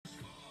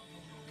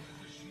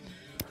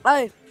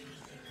Hey.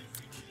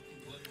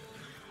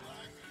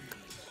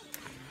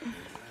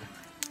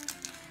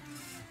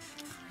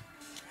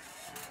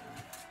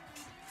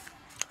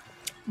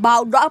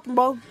 Ball dropping,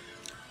 bro.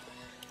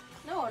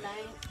 No, it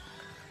ain't.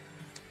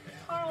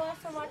 Carl,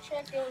 last time I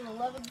checked, it was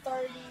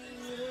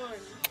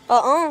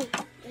 11:31.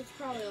 It's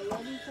probably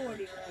 11:40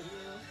 right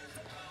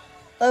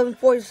now.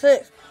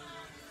 11:46.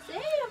 See,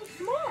 I'm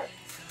smart.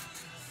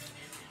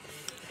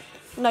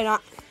 No, you're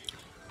not.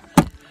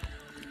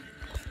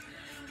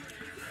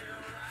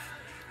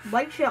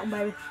 Blake Shelton,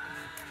 baby.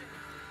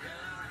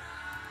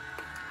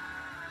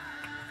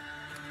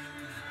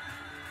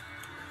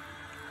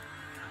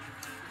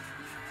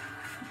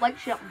 Blake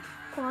Shelton.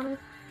 Connor.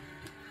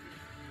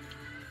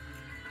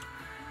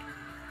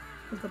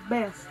 Is the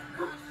best.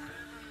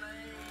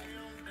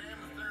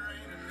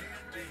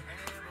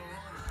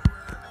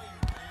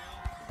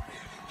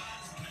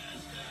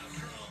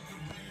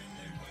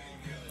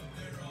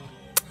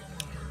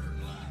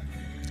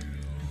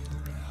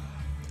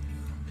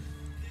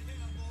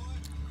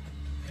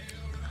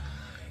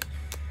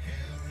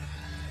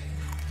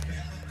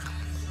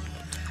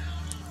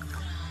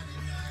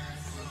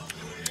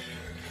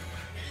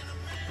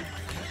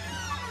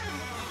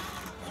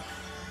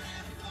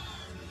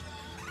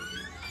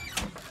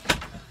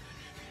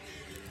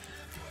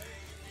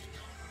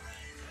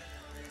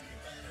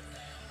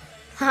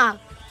 Ha.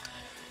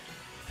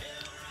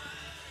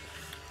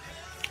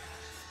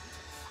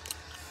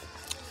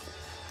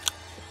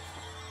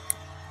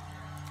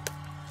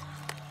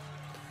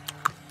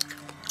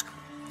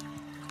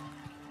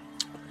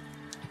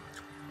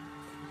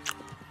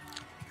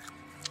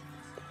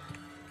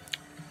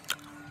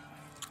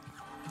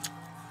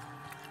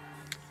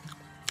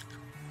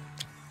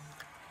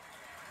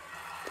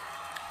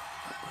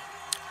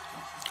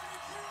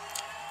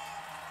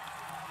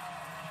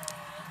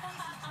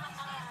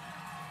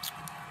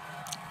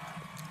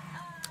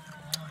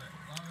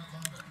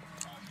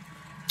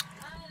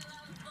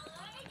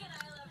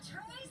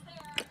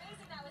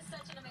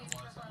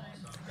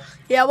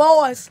 Yeah,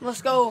 boys,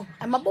 let's go.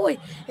 And my boy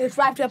is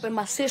wrapped up in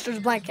my sister's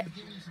blanket.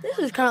 This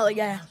is currently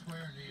gas.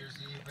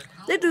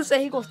 This dude said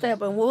he gonna stay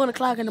up at 1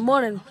 o'clock in the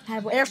morning,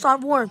 have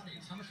airsoft warm.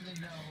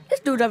 This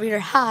dude over here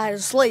high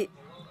as asleep.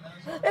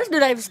 This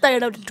dude ain't even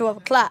staying up to 12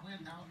 o'clock.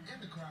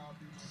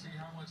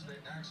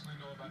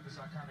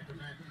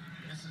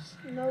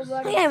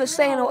 Nobody. He ain't even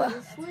saying no.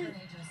 Asleep.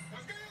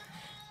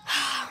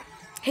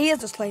 He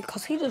is asleep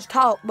because he just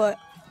talked, but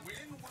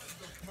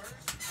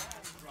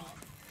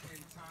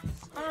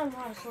I'm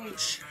not asleep.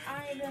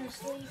 I ain't been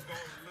asleep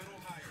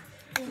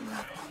in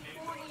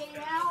 48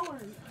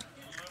 hours.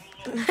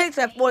 he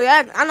said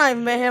 48. I'm not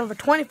even been here for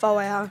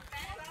 24 hours.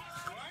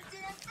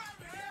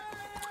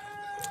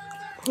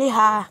 He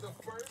high.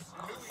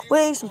 We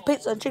ate some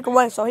pizza and chicken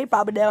wings, so he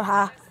probably dead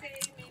high.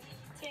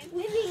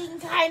 We've eaten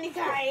tiny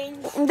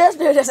canes. And this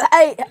dude just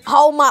ate a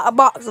whole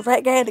box of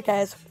candy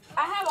canes.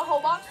 I have a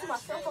whole box to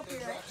myself up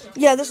here.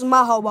 Yeah, this is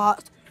my whole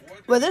box.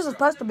 Well, this is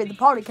supposed to be the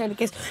party candy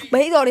canes,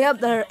 but he's already up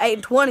there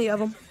eating 20 of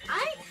them.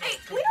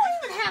 We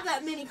don't even have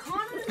that many,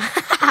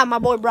 Connor. My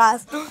boy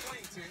Bryce. Do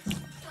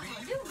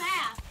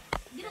math.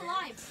 Get a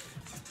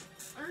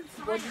life. Earn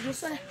time. What did you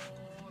say?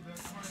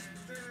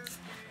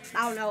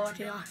 I don't know what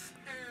you are.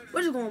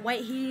 We're just going to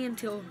wait here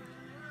until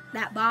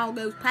that ball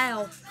goes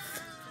pow.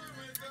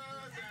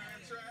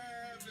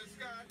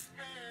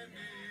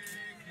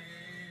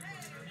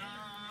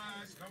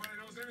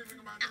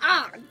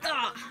 Oh,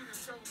 God.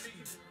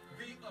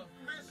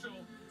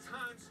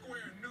 Times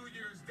Square New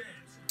Year's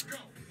dance. Go.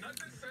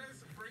 Nothing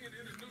says bring it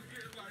in the new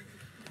year like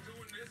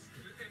doing this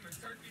in the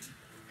turkey.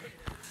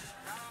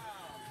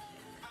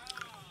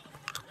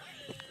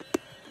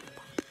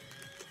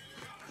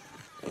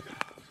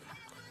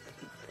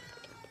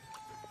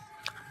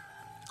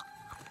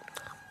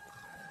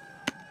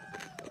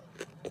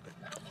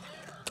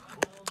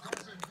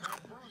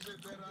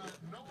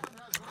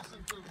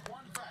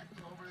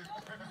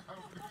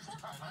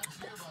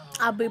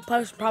 I'll be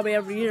posting probably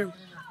every year.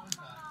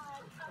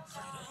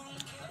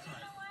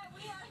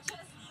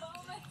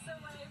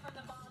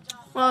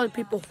 All the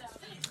people.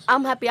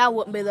 I'm happy I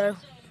wouldn't be there.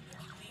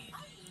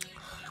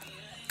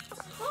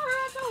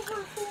 That's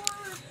over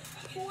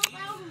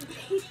 4,000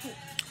 people.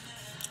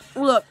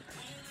 Look,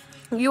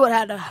 you would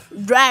have to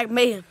drag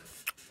me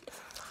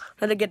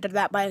to get to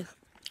that place.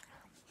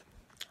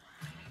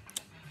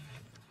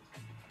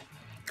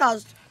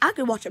 Because I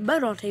could watch it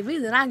better on TV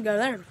than I can go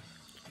there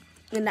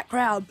in that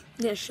crowd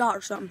getting shot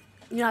or something.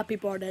 You know how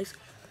people are days.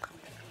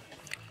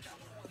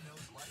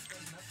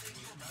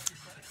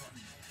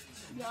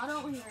 Yeah, I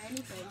don't hear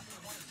anything.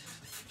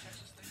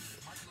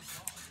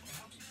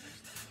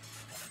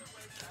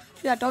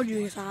 Yeah, I told you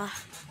he's high.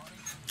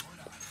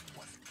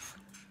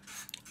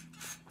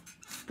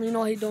 You know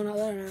what he's doing out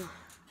there now.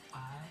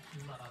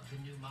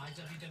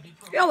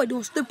 You're always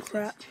doing stupid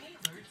crap.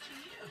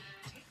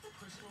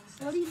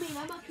 What do you mean?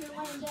 I'm up here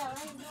laying down.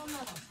 I ain't doing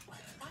nothing.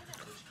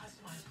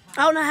 I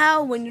don't know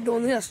how when you're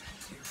doing this.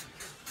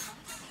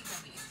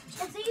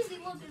 It's easy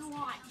looking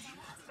watch.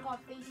 Watch,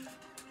 baby.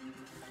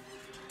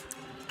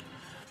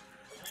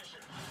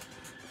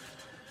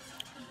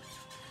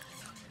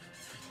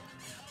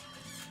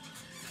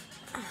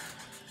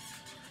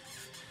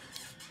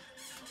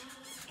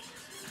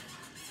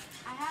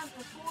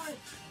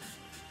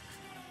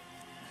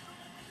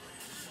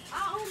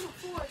 I own the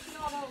force, you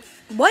don't own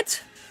it.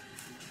 What?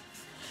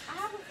 I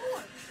have a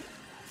force.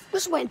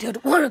 Let's wait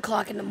until 1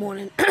 o'clock in the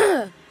morning.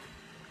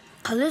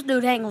 Cause this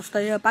dude ain't gonna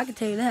stay up. I can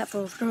tell you that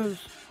for sure.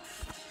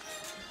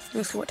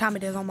 Let's see what time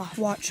it is on my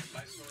watch.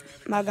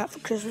 I got for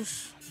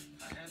Christmas.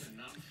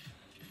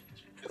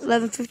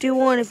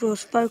 11:51 if it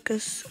was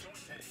focus.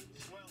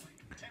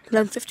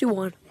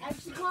 11:51.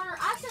 Actually, Connor,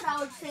 I said I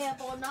would stay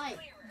up all night.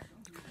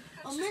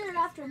 A minute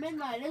after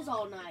midnight is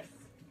all night.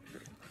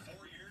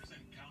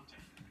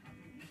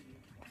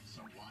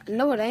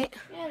 No, it ain't.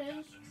 Yeah, it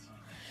is.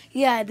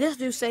 Yeah, this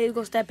dude said he's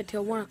gonna stay up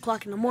until 1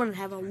 o'clock in the morning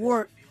and have a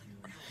work.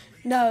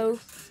 No,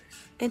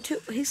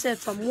 he said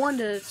from 1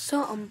 to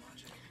something,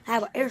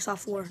 have an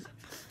airsoft war.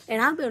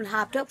 And I've been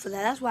hyped up for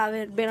that. That's why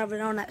I've been over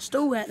there on that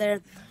stool out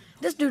there.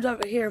 This dude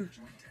over here,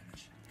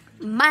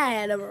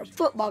 mad over a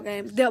football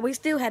game that we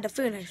still had to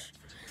finish.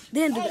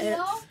 Then do Hey, that.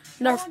 y'all.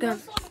 Nerf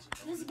gun.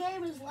 This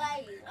game is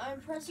lagging. I'm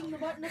pressing the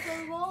button to throw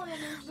the ball and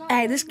it's not.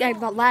 Hey, this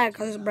game's not lag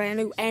because it's brand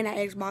new and that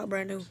Xbox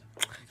brand new.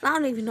 I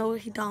don't even know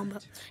what he's talking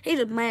about. He's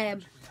just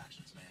mad.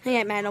 He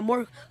ain't mad no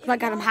more. I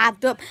got him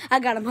hyped up. I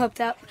got him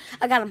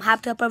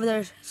hyped up over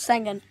there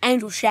singing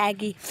Angel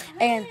Shaggy.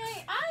 And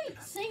Hey, I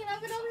ain't singing.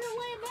 I've been over here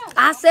laying down.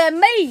 I said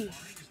me.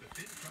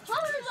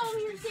 Connor's over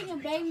here singing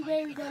Baby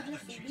Baby by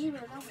Justin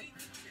Bieber.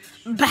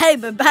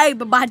 Baby,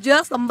 baby, by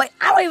Justin Bieber.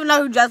 I don't even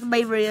know who Justin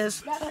Bieber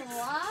is. That's a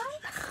lie?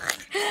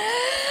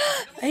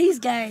 He's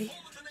gay.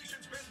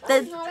 Oh,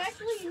 he's not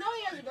actually. You know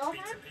he has a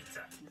girlfriend?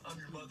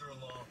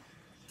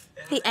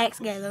 He acts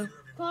gay though.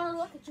 Connor,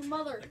 look at your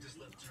mother.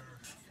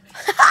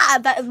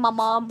 That is my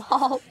mom.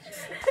 Oh.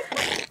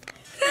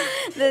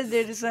 This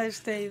dude is so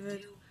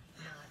stupid.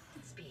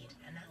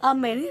 I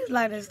mean, he's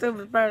like the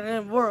stupidest person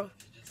in the world.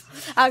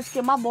 I just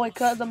get my boy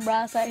cousin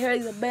Bryce out here.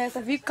 He's the best.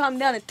 If you come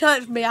down and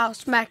touch me, I'll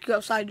smack you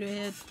upside your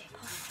head.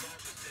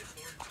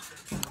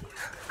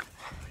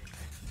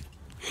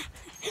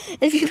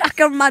 If you knock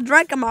over my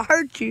drink, I'm gonna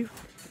hurt you.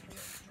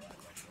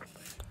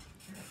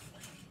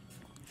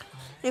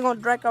 You're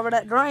gonna drink over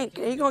that drink.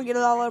 You're gonna get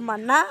it all over my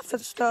knife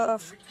and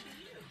stuff.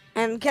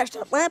 And catch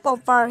that lamp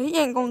on fire. He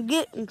ain't gonna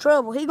get in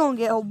trouble. He gonna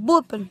get a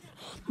whooping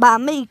by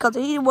me. Because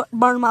if he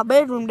burn my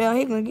bedroom down,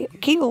 he gonna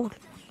get killed.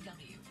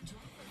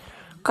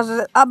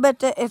 Because I bet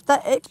that if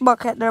that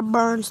Xbox out there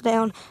burns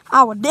down,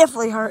 I would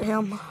definitely hurt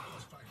him.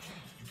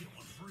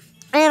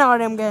 And all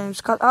them games.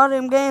 Because all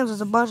them games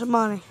is a bunch of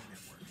money.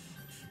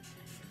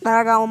 That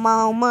I got on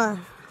my own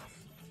money.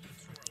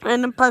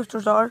 And the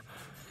posters are.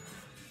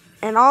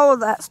 And all of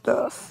that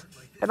stuff.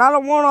 And I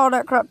don't want all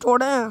that crap tore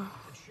down.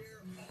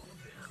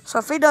 So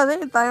if he does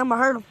anything, I'm going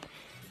to hurt him.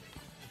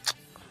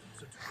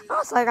 I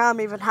don't think I'm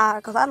even high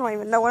because I don't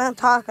even know what I'm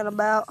talking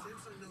about.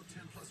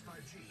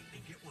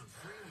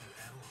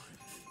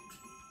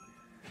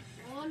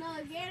 Oh, no,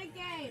 get a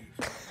game.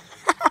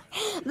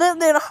 This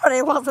dude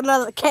already wants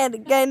another candy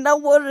cane. No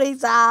wonder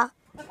he's high.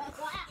 But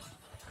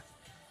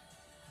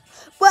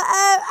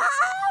I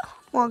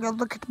want to go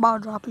look at the ball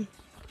dropping.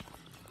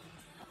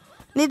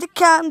 Need to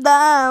calm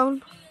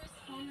down.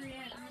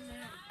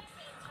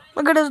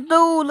 Look at this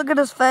dude. Look at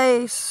his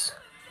face.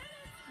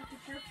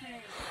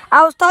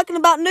 I was talking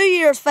about New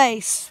Year's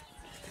face.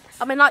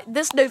 I mean, like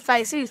this dude's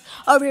face. He's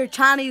over here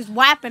Chinese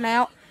wiping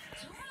out.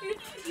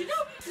 You know,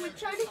 when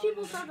Chinese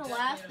people start to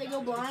laugh, they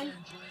go blind.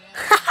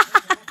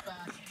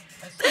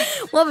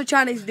 What if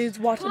Chinese dudes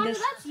watching Connor,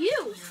 this? that's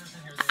you.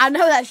 I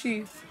know that's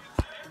you.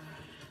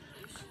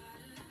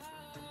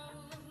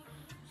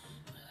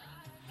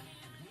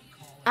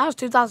 That was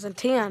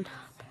 2010.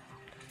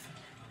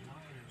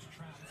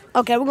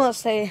 Okay, we're gonna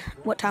say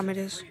what time it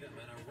is.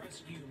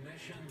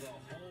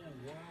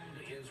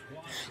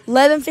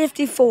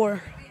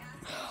 11:54.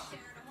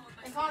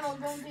 And Connor,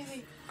 go on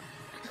TV.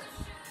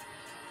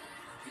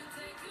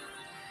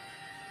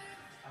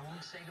 I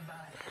won't say goodbye.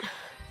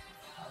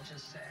 I'll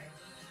just say,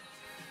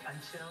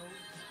 until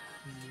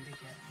you meet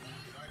again.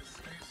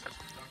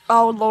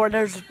 Oh Lord,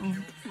 there's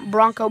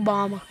Barack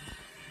Obama.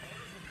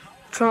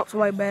 Trump's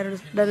way better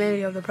than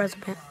any of the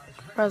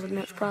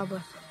presidents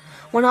probably.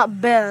 Well,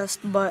 not best,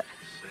 but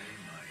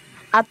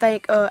I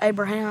think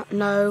Abraham.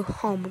 No,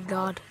 oh my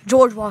God,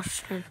 George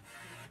Washington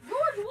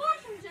George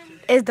Washington.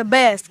 is the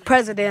best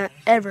president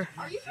ever.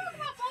 Are you talking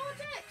about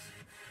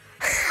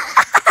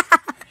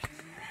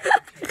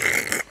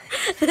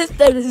politics? This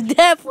dude is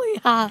definitely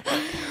high.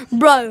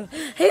 Bro,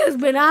 he has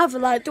been high for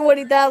like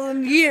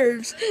 20,000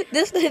 years.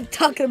 This dude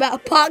talking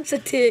about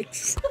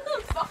politics.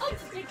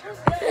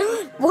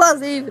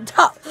 Wasn't even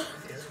talking.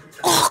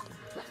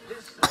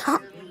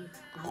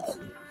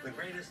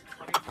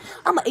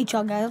 I'm gonna eat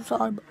y'all guys. I'm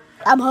sorry, but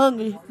I'm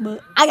hungry.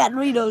 But I got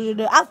Doritos in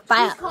there. I'm He's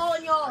fat.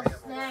 calling y'all a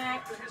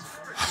snack.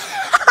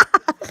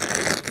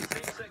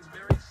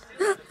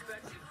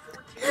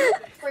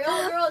 For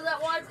y'all girls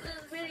that watch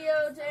this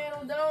video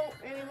channel, don't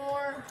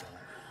anymore.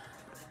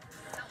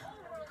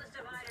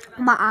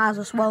 My eyes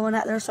are swollen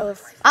out there, so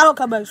if I don't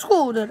come back to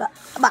school, then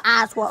my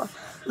eyes swollen.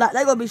 Like,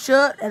 they're gonna be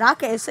shut, and I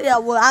can't see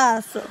out with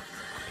eyes, so.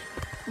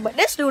 But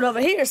this dude over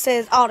here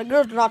says all the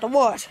girls are not to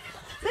watch.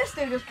 This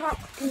dude is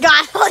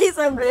God, he's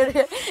so good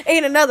here.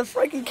 Ain't another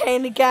freaking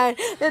candy cane.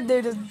 This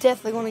dude is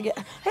definitely gonna get.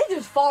 He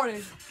just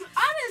farted.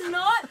 I did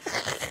not.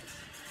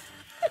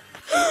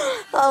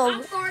 Oh.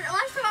 Last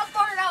time I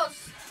farted, I was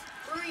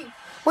 3.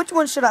 Which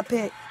one should I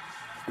pick?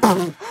 The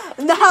one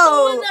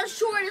No. that's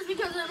short is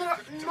because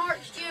it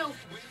marched you.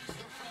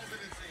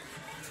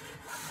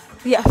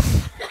 Yeah.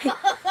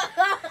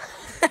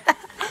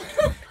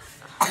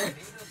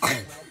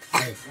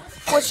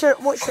 What should?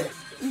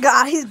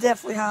 God, he's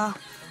definitely high.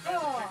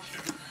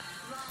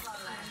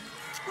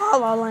 La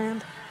La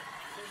Land.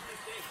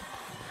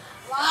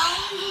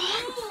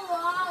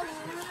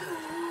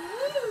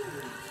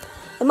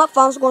 And my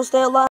phone's gonna stay alive.